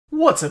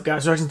What's up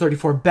guys,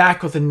 Reaction34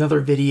 back with another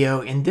video.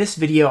 In this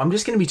video, I'm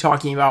just going to be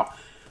talking about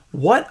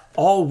what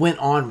all went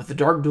on with the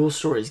Dark Dual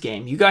Stories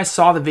game. You guys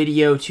saw the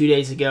video 2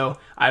 days ago.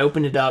 I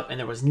opened it up and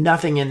there was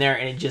nothing in there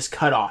and it just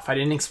cut off. I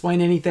didn't explain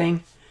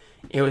anything.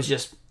 It was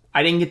just,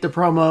 I didn't get the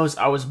promos.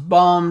 I was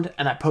bummed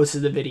and I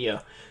posted the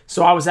video.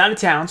 So I was out of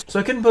town,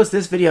 so I couldn't post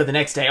this video the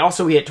next day.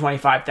 Also, we hit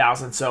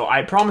 25,000, so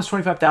I promised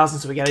 25,000,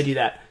 so we got to do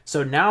that.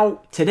 So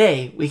now,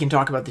 today, we can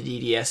talk about the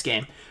DDS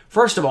game.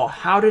 First of all,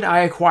 how did I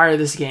acquire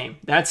this game?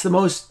 That's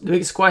the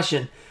biggest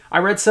question. I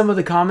read some of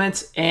the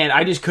comments, and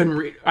I just couldn't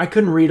read. I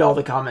couldn't read all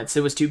the comments.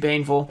 It was too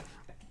painful.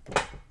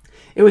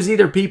 It was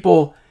either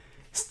people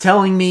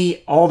telling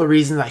me all the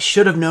reasons I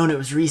should have known it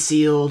was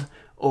resealed,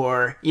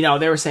 or, you know,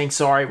 they were saying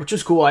sorry, which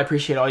was cool. I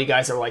appreciate all you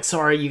guys that were like,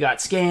 sorry, you got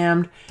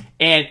scammed.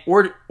 And,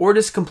 or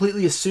just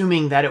completely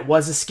assuming that it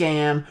was a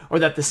scam, or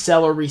that the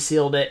seller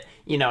resealed it,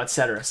 you know,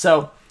 etc.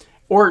 So,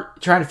 or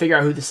trying to figure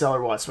out who the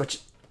seller was, which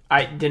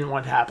I didn't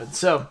want to happen.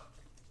 So,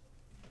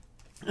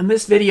 in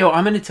this video,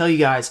 I'm going to tell you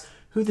guys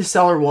who the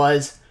seller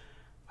was,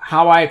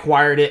 how I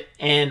acquired it,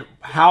 and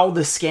how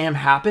the scam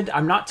happened.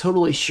 I'm not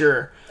totally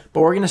sure, but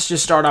we're going to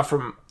just start off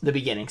from the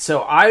beginning.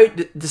 So I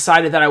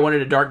decided that I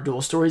wanted a Dark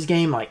Dual Stories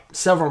game like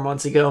several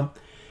months ago,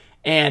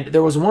 and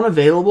there was one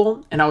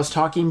available, and I was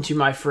talking to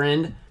my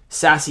friend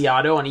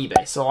Sassiato on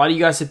eBay. So a lot of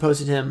you guys had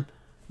posted him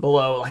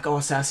below, like, oh,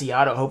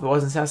 Sassiato, hope it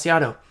wasn't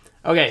Sassiato.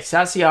 Okay,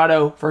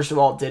 Sassiato, first of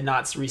all, did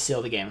not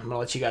reseal the game. I'm going to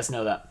let you guys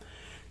know that.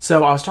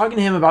 So I was talking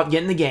to him about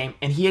getting the game,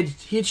 and he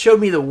had showed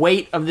me the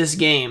weight of this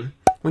game.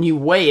 When you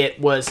weigh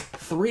it, was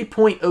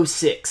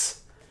 3.06.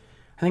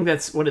 I think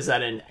that's, what is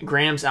that in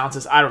grams,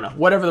 ounces? I don't know.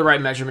 Whatever the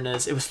right measurement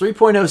is. It was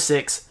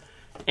 3.06,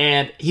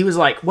 and he was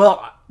like,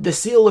 well, the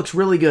seal looks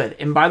really good.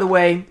 And by the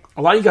way,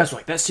 a lot of you guys were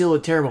like, that seal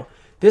looked terrible.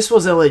 This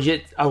was a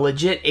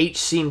legit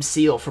H-seam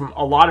seal from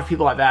a lot of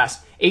people I've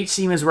asked.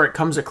 H-seam is where it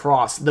comes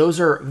across. Those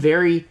are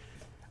very,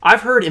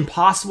 I've heard,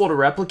 impossible to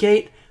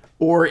replicate,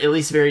 or at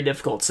least very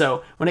difficult.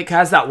 So when it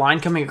has that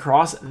line coming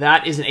across,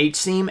 that is an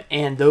H-seam,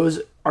 and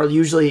those are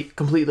usually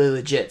completely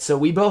legit. So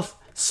we both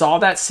saw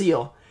that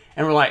seal,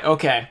 and we're like,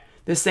 okay,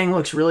 this thing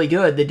looks really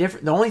good.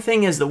 The only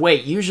thing is the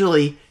weight.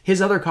 Usually,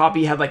 his other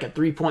copy had like a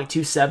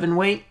 3.27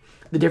 weight,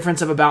 the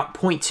difference of about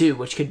 0.2,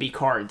 which could be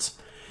cards.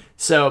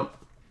 So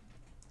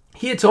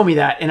he had told me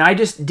that, and I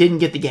just didn't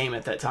get the game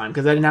at that time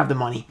because I didn't have the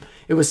money.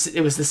 It was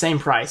the same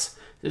price.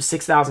 It was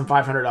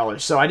 $6,500,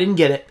 so I didn't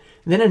get it.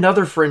 Then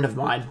another friend of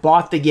mine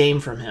bought the game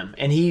from him,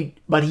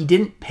 but he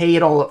didn't pay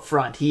it all up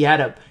front. He had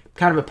a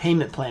kind of a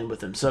payment plan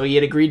with him, so he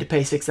had agreed to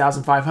pay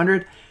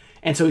 $6,500,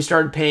 and so he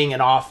started paying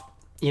it off.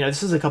 You know,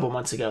 this was a couple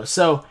months ago.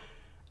 So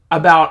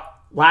about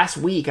last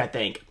week, I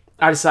think,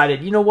 I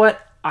decided, you know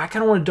what? I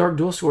kind of want a Dark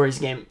Dual Stories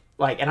game,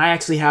 and I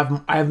actually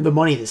have the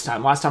money this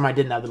time. Last time I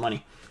didn't have the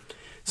money,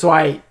 so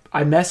I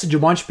messaged a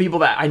bunch of people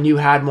that I knew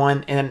had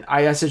one, and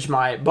I messaged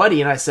my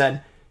buddy and I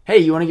said, hey,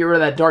 you want to get rid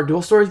of that Dark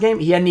Dual Stories game?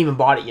 He hadn't even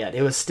bought it yet.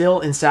 It was still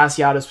in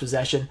Sassiato's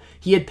possession.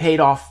 He had paid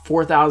off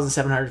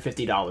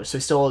 $4,750, so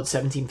he still owed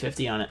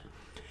 $1,750 on it.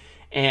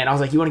 And I was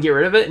like, you want to get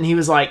rid of it? And he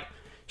was like,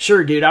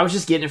 sure, dude. I was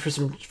just getting it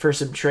for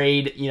some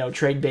trade, you know,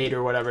 trade bait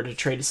or whatever to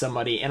trade to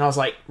somebody. And I was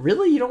like,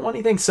 really? You don't want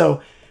anything?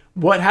 So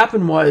what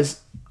happened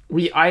was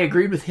I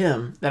agreed with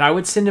him that I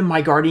would send him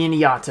my Guardian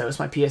Yugioh,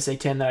 my PSA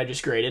 10 that I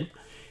just graded,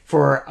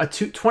 for a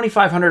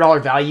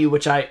 $2,500 value,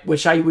 which I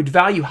would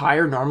value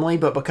higher normally,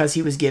 but because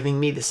he was giving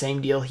me the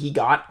same deal he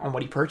got on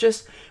what he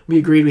purchased, we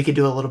agreed we could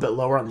do a little bit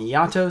lower on the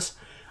Yugiohs.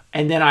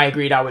 And then I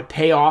agreed I would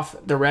pay off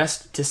the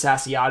rest to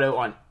Sassiato,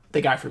 on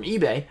the guy from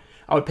eBay.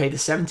 I would pay the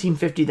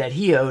 $1,750 that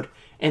he owed,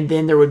 and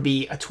then there would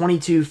be a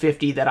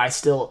 $2,250 that I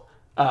still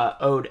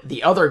owed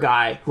the other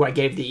guy who I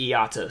gave the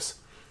Yugiohs.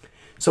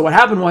 So what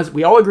happened was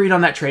we all agreed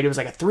on that trade. It was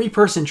like a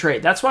 3-person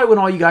trade. That's why when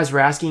all you guys were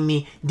asking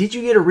me, did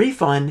you get a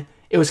refund?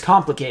 It was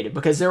complicated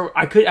because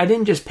I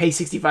didn't just pay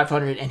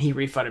 $6,500 and he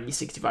refunded me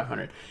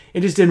 $6,500. It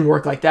just didn't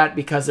work like that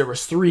because there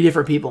was 3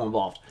 different people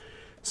involved.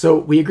 So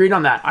we agreed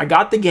on that. I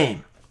got the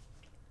game.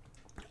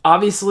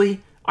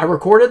 Obviously, I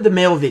recorded the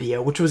mail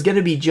video, which was going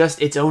to be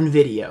just its own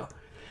video.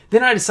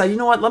 Then I decided, you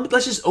know what,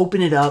 let's just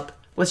open it up.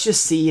 Let's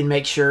just see and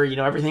make sure, you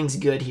know, everything's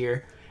good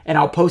here. And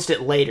I'll post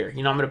it later.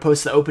 You know, I'm going to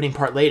post the opening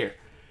part later.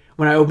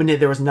 When I opened it,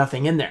 there was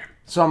nothing in there.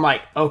 So I'm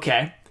like,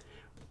 okay,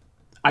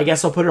 I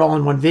guess I'll put it all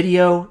in one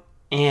video,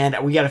 and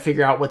we got to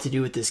figure out what to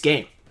do with this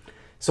game.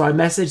 So I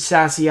messaged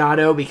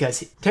Sassiato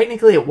because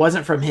technically it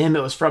wasn't from him.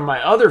 It was from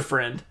my other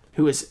friend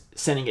who was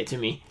sending it to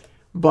me.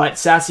 But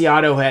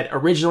Sassiato had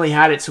originally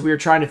had it, so we were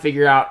trying to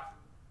figure out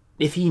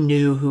if he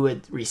knew who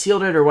had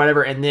resealed it or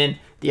whatever. And then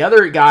the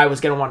other guy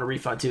was going to want a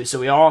refund too. So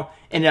we all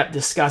ended up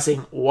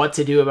discussing what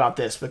to do about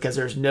this because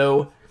there's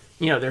no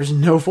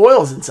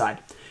foils inside.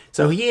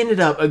 So he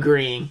ended up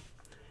agreeing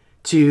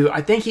to,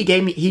 I think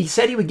he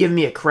said he would give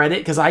me a credit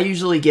because I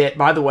usually get,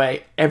 by the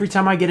way, every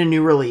time I get a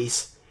new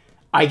release,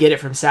 I get it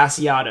from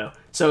Sassiato.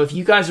 So if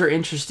you guys are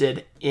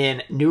interested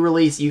in new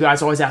release, you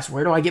guys always ask,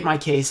 where do I get my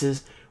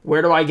cases?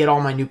 Where do I get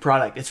all my new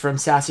product? It's from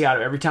Sassiato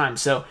every time.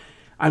 So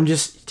I'm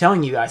just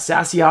telling you guys,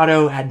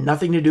 Sassiato had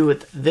nothing to do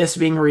with this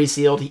being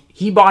resealed.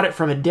 He bought it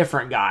from a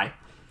different guy.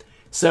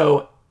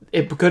 So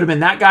it could have been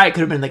that guy. It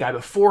could have been the guy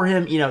before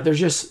him. You know, there's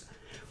just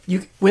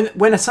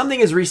when something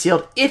is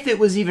resealed, if it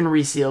was even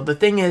resealed. The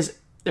thing is,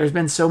 there's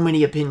been so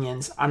many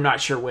opinions. I'm not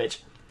sure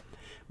which,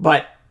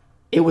 but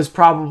it was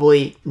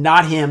probably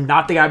not him,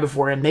 not the guy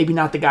before him, maybe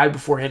not the guy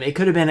before him. It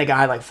could have been a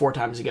guy like 4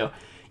 times ago,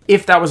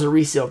 if that was a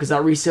reseal, because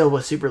that reseal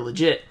was super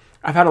legit.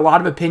 I've had a lot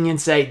of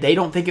opinions say they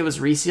don't think it was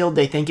resealed.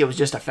 They think it was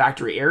just a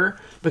factory error,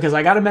 because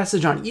I got a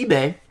message on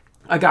eBay.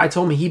 A guy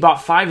told me he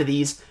bought 5 of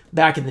these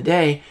back in the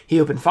day. He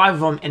opened 5 of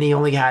them, and he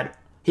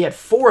had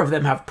 4 of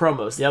them have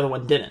promos. The other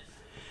one didn't.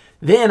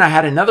 Then I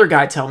had another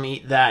guy tell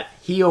me that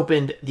he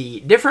opened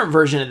the different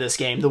version of this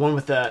game, the one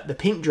with the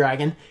pink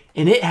dragon,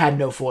 and it had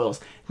no foils.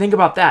 Think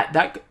about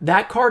that.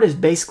 That card is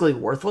basically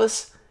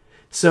worthless.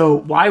 So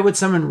why would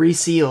someone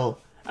reseal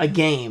a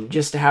game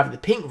just to have the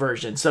pink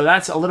version? So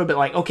that's a little bit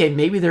like, okay,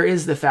 maybe there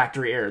is the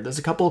factory error. There's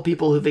a couple of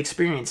people who've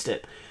experienced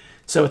it.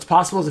 So it's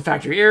possible it's a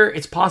factory error.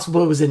 It's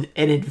possible it was an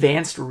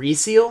advanced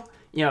reseal.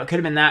 You know, it could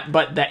have been that.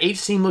 But that H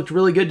seam looked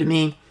really good to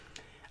me.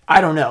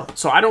 I don't know.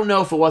 So I don't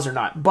know if it was or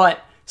not.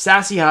 But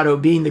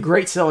Sassiato, being the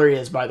great seller he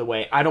is, by the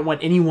way, I don't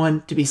want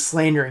anyone to be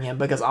slandering him,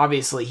 because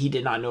obviously he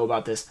did not know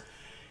about this.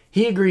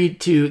 He agreed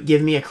to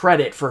give me a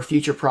credit for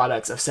future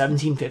products of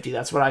 $17.50.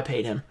 That's what I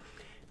paid him.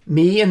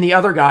 Me and the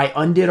other guy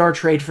undid our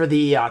trade for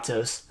the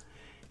Iatos.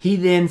 He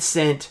then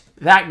sent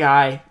that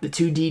guy the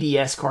 2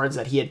 DDS cards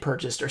that he had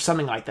purchased or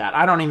something like that.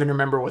 I don't even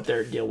remember what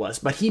their deal was.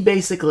 But he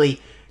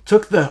basically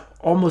took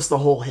almost the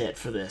whole hit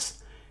for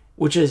this,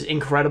 which is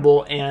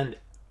incredible and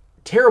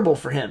terrible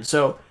for him.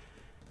 So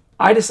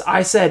I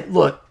said,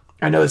 look,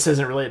 I know this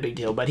isn't really a big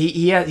deal, but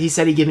he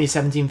said he'd give me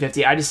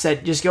 $17.50. I just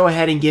said, just go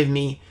ahead and give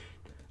me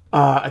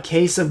a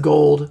case of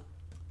gold,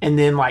 and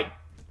then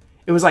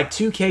it was like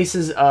 2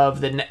 cases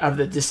of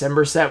the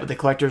December set with the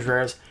collector's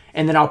rares,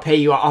 and then I'll pay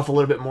you off a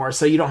little bit more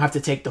so you don't have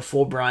to take the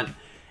full brunt.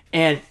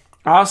 And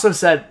I also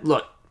said,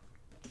 look,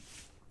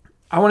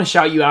 I want to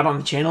shout you out on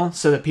the channel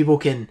so that people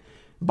can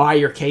buy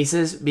your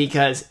cases,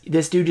 because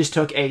this dude just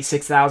took a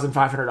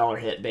 $6,500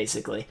 hit,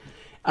 basically.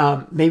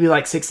 Maybe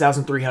like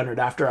 $6,300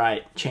 after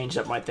I changed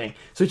up my thing.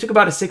 So he took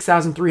about a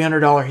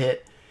 $6,300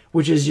 hit,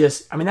 which is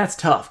just, I mean, that's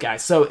tough,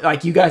 guys. So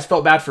like, you guys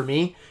felt bad for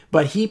me,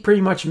 but he pretty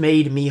much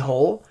made me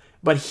whole.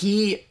 But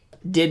he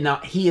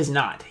is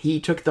not. He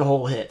took the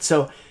whole hit.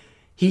 So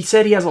he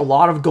said he has a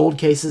lot of gold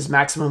cases,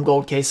 maximum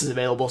gold cases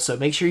available. So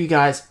make sure you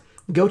guys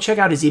go check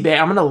out his eBay.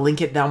 I'm going to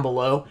link it down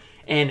below,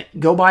 and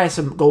go buy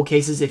some gold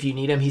cases if you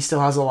need them. He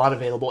still has a lot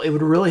available. It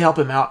would really help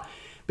him out,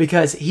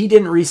 because he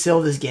didn't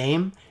resell this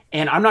game,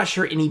 and I'm not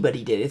sure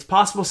anybody did. It's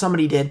possible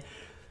somebody did.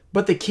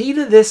 But the key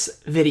to this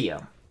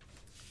video,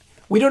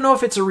 we don't know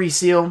if it's a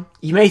reseal.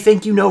 You may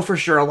think you know for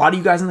sure. A lot of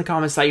you guys in the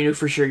comments thought you knew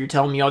for sure. You're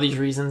telling me all these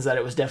reasons that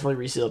it was definitely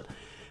resealed.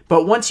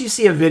 But once you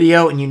see a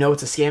video and you know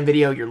it's a scam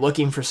video, you're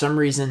looking for some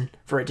reason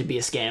for it to be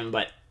a scam.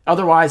 But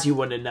otherwise, you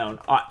wouldn't have known.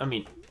 I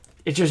mean,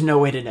 it's just no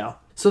way to know.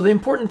 So the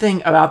important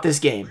thing about this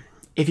game,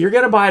 if you're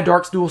going to buy a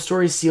Dark Duel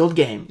Stories sealed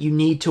game, you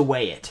need to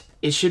weigh it.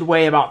 It should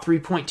weigh about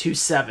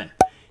 3.27,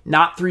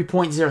 not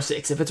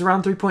 3.06. If it's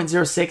around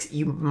 3.06,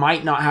 you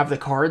might not have the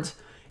cards.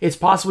 It's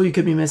possible you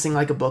could be missing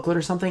like a booklet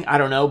or something. I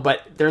don't know,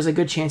 but there's a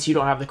good chance you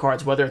don't have the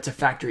cards, whether it's a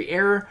factory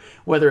error,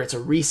 whether it's a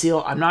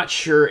reseal. I'm not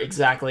sure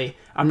exactly.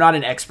 I'm not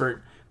an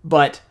expert,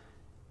 but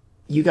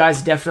you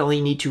guys definitely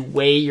need to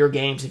weigh your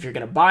games if you're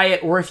going to buy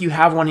it, or if you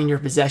have one in your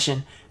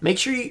possession. Make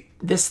sure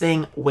this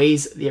thing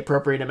weighs the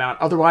appropriate amount.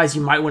 Otherwise,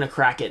 you might want to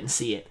crack it and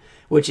see it,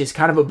 which is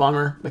kind of a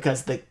bummer,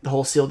 because the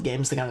whole sealed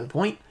game is the kind of the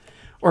point.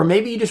 Or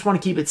maybe you just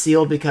want to keep it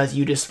sealed because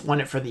you just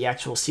want it for the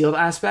actual sealed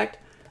aspect.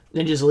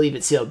 Then just leave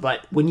it sealed.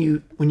 But when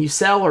you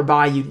sell or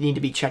buy, you need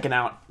to be checking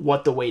out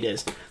what the weight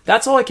is.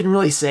 That's all I can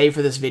really say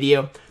for this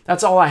video.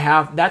 That's all I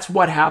have. That's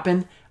what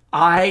happened.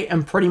 I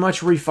am pretty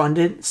much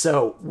refunded,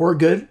 so we're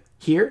good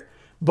here.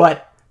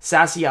 But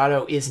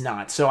Sassiato is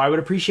not. So I would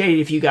appreciate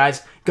it if you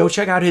guys go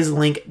check out his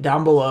link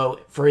down below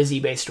for his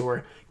eBay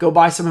store. Go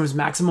buy some of his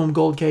maximum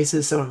gold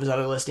cases, some of his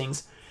other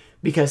listings,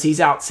 because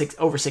he's out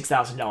over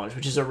 $6,000,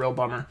 which is a real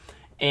bummer.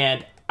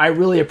 And I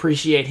really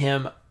appreciate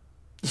him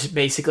just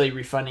basically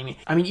refunding me.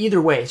 I mean, either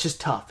way, it's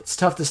just tough. It's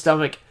tough to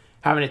stomach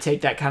having to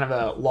take that kind of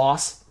a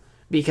loss,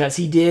 because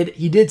he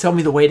did tell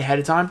me the weight ahead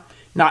of time.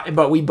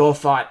 But we both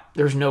thought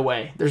there's no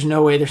way. There's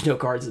no way there's no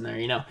cards in there,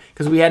 you know,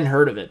 because we hadn't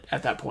heard of it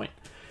at that point.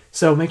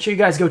 So make sure you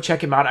guys go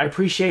check him out. I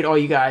appreciate all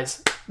you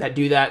guys that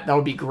do that. That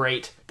would be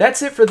great.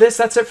 That's it for this.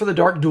 That's it for the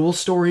Dark Duel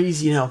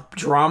Stories, you know,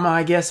 drama,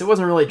 I guess. It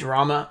wasn't really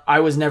drama. I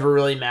was never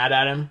really mad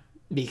at him,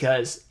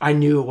 because I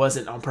knew it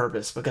wasn't on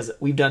purpose, because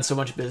we've done so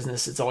much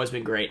business. It's always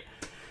been great.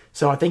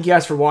 So I thank you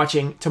guys for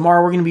watching.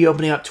 Tomorrow we're going to be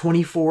opening up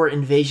 24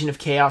 Invasion of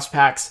Chaos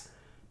packs.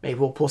 Maybe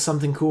we'll pull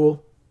something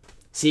cool.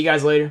 See you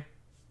guys later.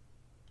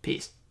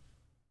 Peace.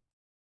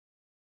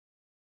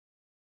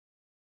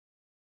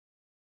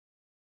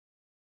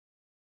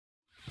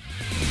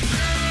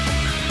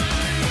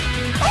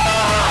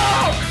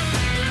 Oh!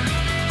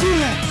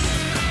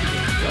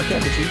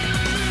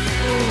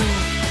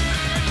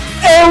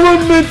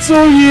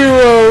 Elemental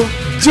Hero,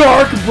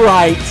 Dark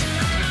Bright.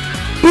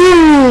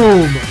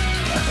 Boom!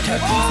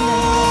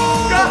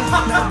 Oh!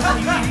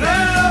 no.